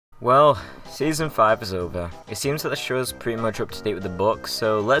Well, season 5 is over. It seems that the show is pretty much up to date with the book,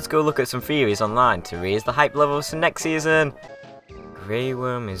 so let's go look at some theories online to raise the hype levels for next season. Grey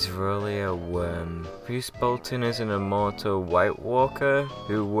Worm is really a worm. Bruce Bolton is an immortal White Walker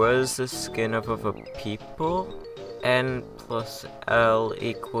who wears the skin of other people. N plus L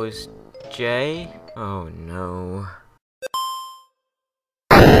equals J? Oh no.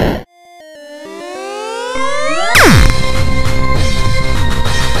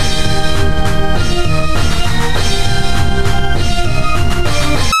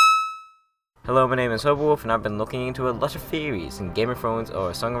 Hello, my name is HoboWolf and I've been looking into a lot of theories in Game of Thrones or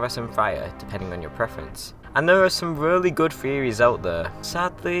A Song of Ice and Fire, depending on your preference. And there are some really good theories out there.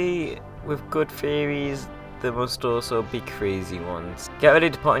 Sadly, with good theories, there must also be crazy ones. Get ready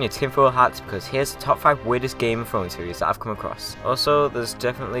to put on your tinfoil hats because here's the top 5 weirdest Game of Thrones theories that I've come across. Also, there's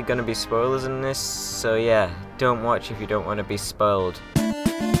definitely going to be spoilers in this, so yeah, don't watch if you don't want to be spoiled.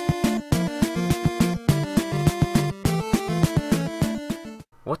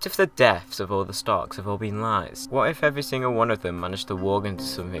 What if the deaths of all the Starks have all been lies? What if every single one of them managed to walk into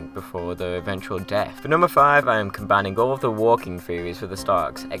something before their eventual death? For number 5, I am combining all of the walking theories for the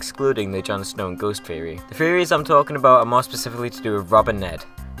Starks, excluding the Jon Snow ghost theory. The theories I'm talking about are more specifically to do with Robb and Ned.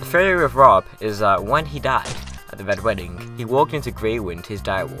 The theory of Robb is that when he died at the Red Wedding, he walked into Grey Wind, his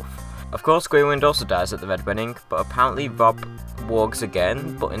direwolf. Of course, Grey Wind also dies at the Red Wedding, but apparently Robb walks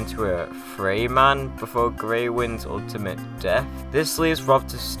again, but into a Freyman before Grey Wind's ultimate death. This leaves Robb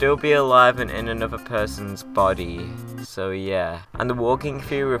to still be alive and in another person's body, so yeah. And the walking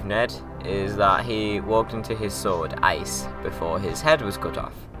theory of Ned is that he walked into his sword, Ice, before his head was cut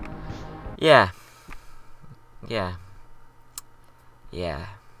off. Yeah.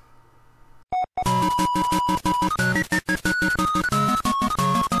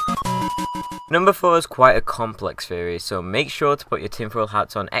 Number 4 is quite a complex theory, so make sure to put your tinfoil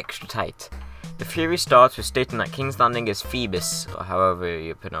hats on extra tight. The theory starts with stating that King's Landing is Phoebus, or however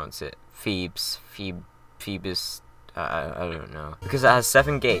you pronounce it. Phoebus, I don't know. Because it has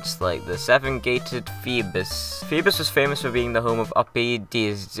 7 gates, like the 7-gated Phoebus. Phoebus was famous for being the home of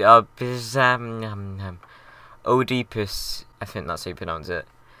Oedipus, I think that's how you pronounce it.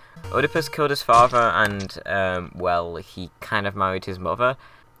 Oedipus killed his father and, well, he kind of married his mother.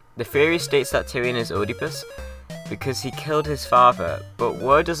 The theory states that Tyrion is Oedipus because he killed his father, but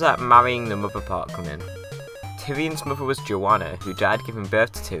where does that marrying the mother part come in? Tyrion's mother was Joanna, who died giving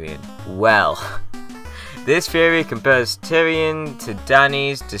birth to Tyrion. Well, this theory compares Tyrion to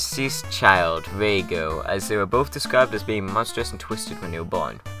Dany's deceased child, Rhaego, as they were both described as being monstrous and twisted when they were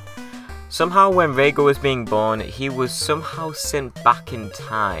born. Somehow when Rhaego was being born, he was somehow sent back in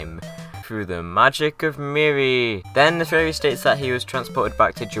time through the magic of Miri. Then the theory states that he was transported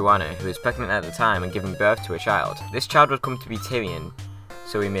back to Joanna, who was pregnant at the time and giving birth to a child. This child would come to be Tyrion,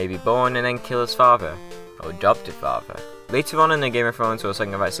 so he may be born and then kill his father, or adopted father. Later on in the Game of Thrones or A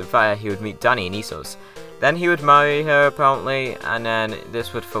Song of Ice and Fire, he would meet Dany in Essos. Then he would marry her apparently, and then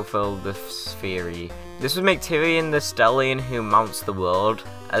this would fulfill the theory. This would make Tyrion the stallion who mounts the world,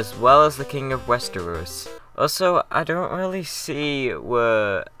 as well as the king of Westeros. Also, I don't really see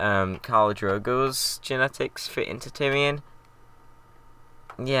where Khal Drogo's genetics fit into Tyrion.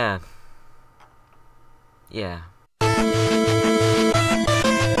 Yeah.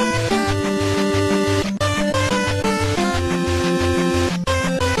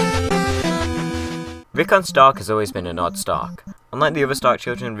 Rickon Stark has always been an odd Stark. Unlike the other Stark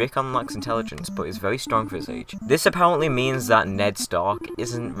children, Rickon lacks intelligence, but is very strong for his age. This apparently means that Ned Stark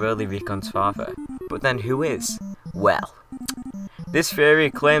isn't really Rickon's father. But then who is? Well, this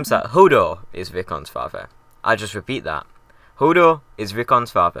theory claims that Hodor is Rickon's father. I'll just repeat that. Hodor is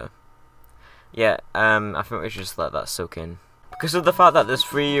Rickon's father. Yeah, I think we should just let that soak in. Because of the fact that this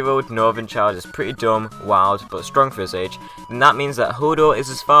 3-year-old northern child is pretty dumb, wild, but strong for his age, then that means that Hodor is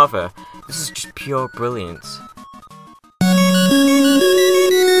his father. This is just pure brilliance.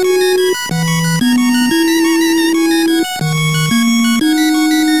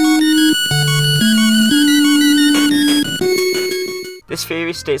 This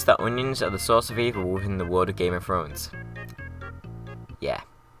theory states that onions are the source of evil within the world of Game of Thrones. Yeah.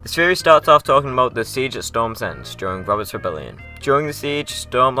 This theory starts off talking about the siege at Storm's End during Robert's Rebellion. During the siege,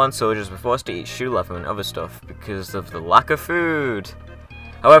 Stormland soldiers were forced to eat shoe leather and other stuff because of the lack of food.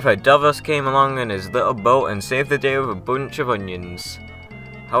 However, Davos came along in his little boat and saved the day with a bunch of onions.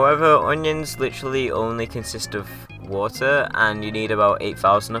 However, onions literally only consist of water and you need about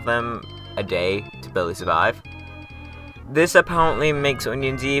 8,000 of them a day to barely survive. This apparently makes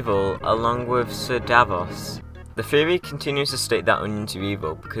onions evil, along with Sir Davos. The theory continues to state that onions are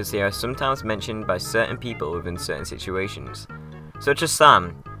evil because they are sometimes mentioned by certain people within certain situations, such as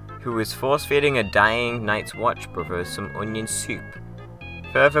Sam, who was force-feeding a dying Night's Watch brother some onion soup,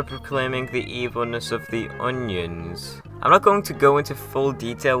 further proclaiming the evilness of the onions. I'm not going to go into full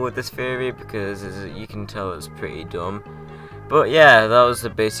detail with this theory because, as you can tell, it's pretty dumb. But yeah, that was the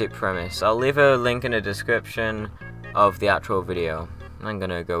basic premise. I'll leave a link in the description of the actual video. I'm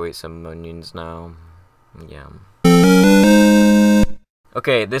gonna go eat some onions now. Yeah.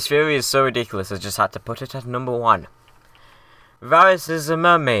 Okay, this theory is so ridiculous I just had to put it at number 1. Varys is a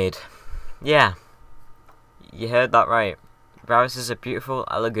mermaid. Yeah. You heard that right. Varys is a beautiful,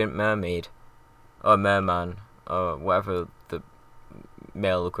 elegant mermaid. Or merman. Or whatever the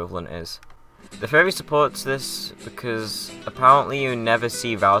male equivalent is. The theory supports this because apparently you never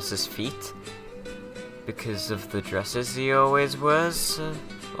see Varys' feet. Because of the dresses he always wears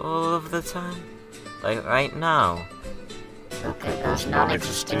all of the time. Like right now. Look at those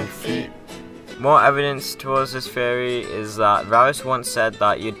non-existing feet. More evidence towards this theory is that Varys once said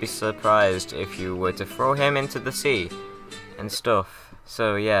that you'd be surprised if you were to throw him into the sea. And stuff.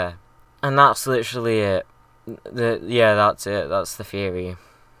 So yeah. And that's literally it. Yeah, that's it. That's the theory.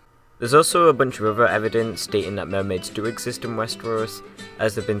 There's also a bunch of other evidence stating that mermaids do exist in Westeros,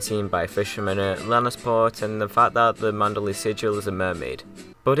 as they've been seen by fishermen at Lannisport, and the fact that the Manderley Sigil is a mermaid.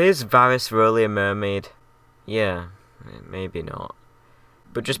 But is Varys really a mermaid? Yeah, maybe not.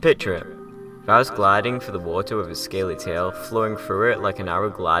 But just picture it. Varys gliding through the water with his scaly tail, flowing through it like an arrow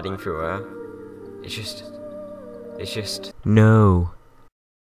gliding through air. It's just... No.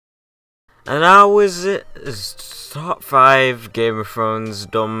 And that was it. Top 5 Game of Thrones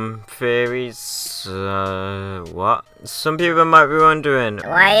dumb theories. What? Some people might be wondering,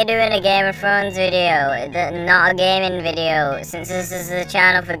 why are you doing a Game of Thrones video? Not a gaming video, since this is a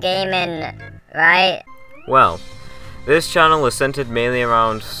channel for gaming, right? Well, this channel is centered mainly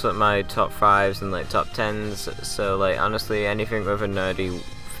around my top 5s and like top 10s, so like honestly anything with a nerdy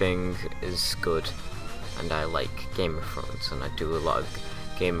thing is good. And I like Game of Thrones, and I do a lot of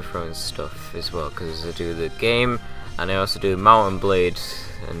Game of Thrones stuff as well, because I do the game, and I also do Mountain Blade,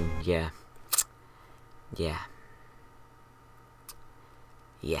 and yeah.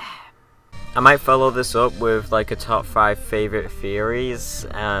 I might follow this up with like a top 5 favorite theories.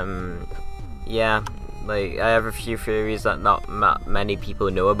 Yeah, like I have a few theories that not many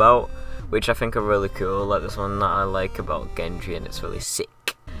people know about, which I think are really cool, like this one that I like about Gendry, and it's really sick.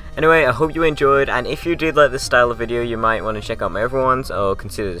 Anyway, I hope you enjoyed, and if you did like this style of video, you might want to check out my other ones, or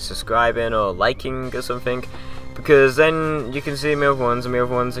consider subscribing or liking or something, because then you can see my other ones, and my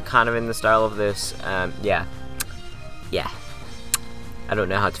other ones are kind of in the style of this. Yeah. I don't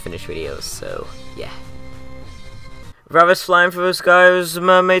know how to finish videos, so yeah. Varys flying through the sky with a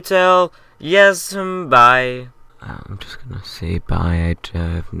mermaid tail. Yes, and bye. I'm just gonna say bye. I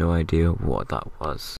have no idea what that was.